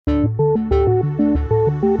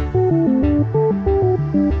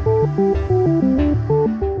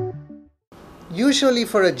Usually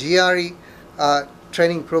for a GRE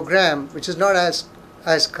training program, which is not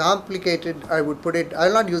as complicated, I would put it,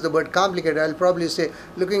 I'll not use the word complicated, I'll probably say,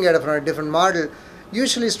 looking at it from a different model,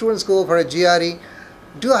 usually students go for a GRE,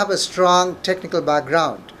 do have a strong technical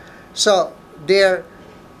background. So their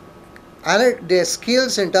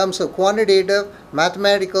skills in terms of quantitative,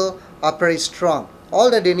 mathematical are pretty strong. All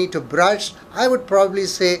that they need to brush, I would probably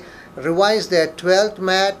say, revise their 12th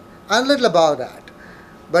math and a little above that.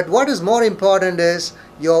 But what is more important is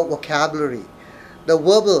your vocabulary, the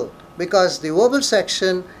verbal, because the verbal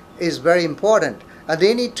section is very important and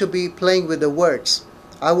they need to be playing with the words.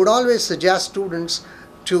 I would always suggest students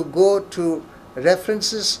to go to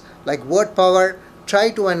references like word power,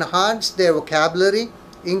 try to enhance their vocabulary,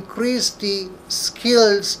 increase the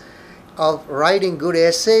skills of writing good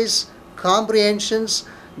essays, comprehensions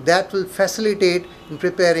that will facilitate in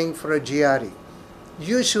preparing for a GRE.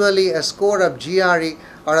 Usually a score of GRE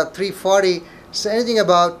out of 340, so anything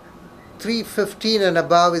about 315 and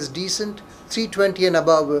above is decent, 320 and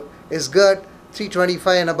above is good,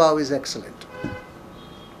 325 and above is excellent.